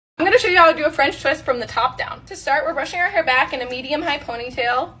I'm going to show you how to do a French twist from the top down. To start, we're brushing our hair back in a medium-high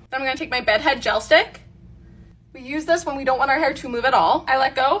ponytail. Then I'm going to take my bed head gel stick. We use this when we don't want our hair to move at all. I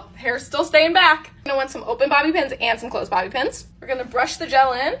let go, the hair's still staying back. I'm gonna want some open bobby pins and some closed bobby pins. We're gonna brush the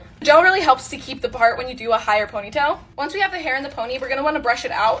gel in. The gel really helps to keep the part when you do a higher ponytail. Once we have the hair in the pony, we're gonna wanna brush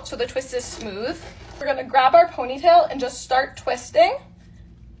it out so the twist is smooth. We're gonna grab our ponytail and just start twisting.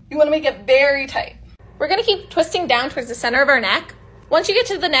 You wanna make it very tight. We're gonna keep twisting down towards the center of our neck. Once you get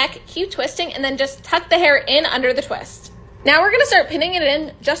to the neck, keep twisting and then just tuck the hair in under the twist. Now we're gonna start pinning it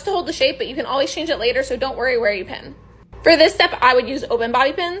in just to hold the shape, but you can always change it later, so don't worry where you pin. For this step, I would use open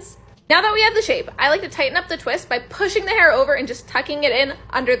bobby pins. Now that we have the shape, I like to tighten up the twist by pushing the hair over and just tucking it in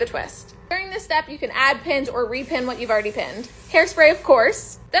under the twist. During this step, you can add pins or repin what you've already pinned. Hairspray, of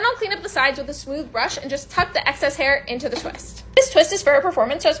course. Then I'll clean up the sides with a smooth brush and just tuck the excess hair into the twist. This twist is for a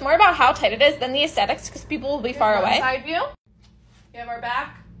performance, so it's more about how tight it is than the aesthetics, because people will be far away. Side view. We have our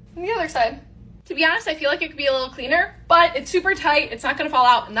back and the other side. To be honest, I feel like it could be a little cleaner, but it's super tight, it's not gonna fall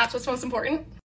out, and that's what's most important.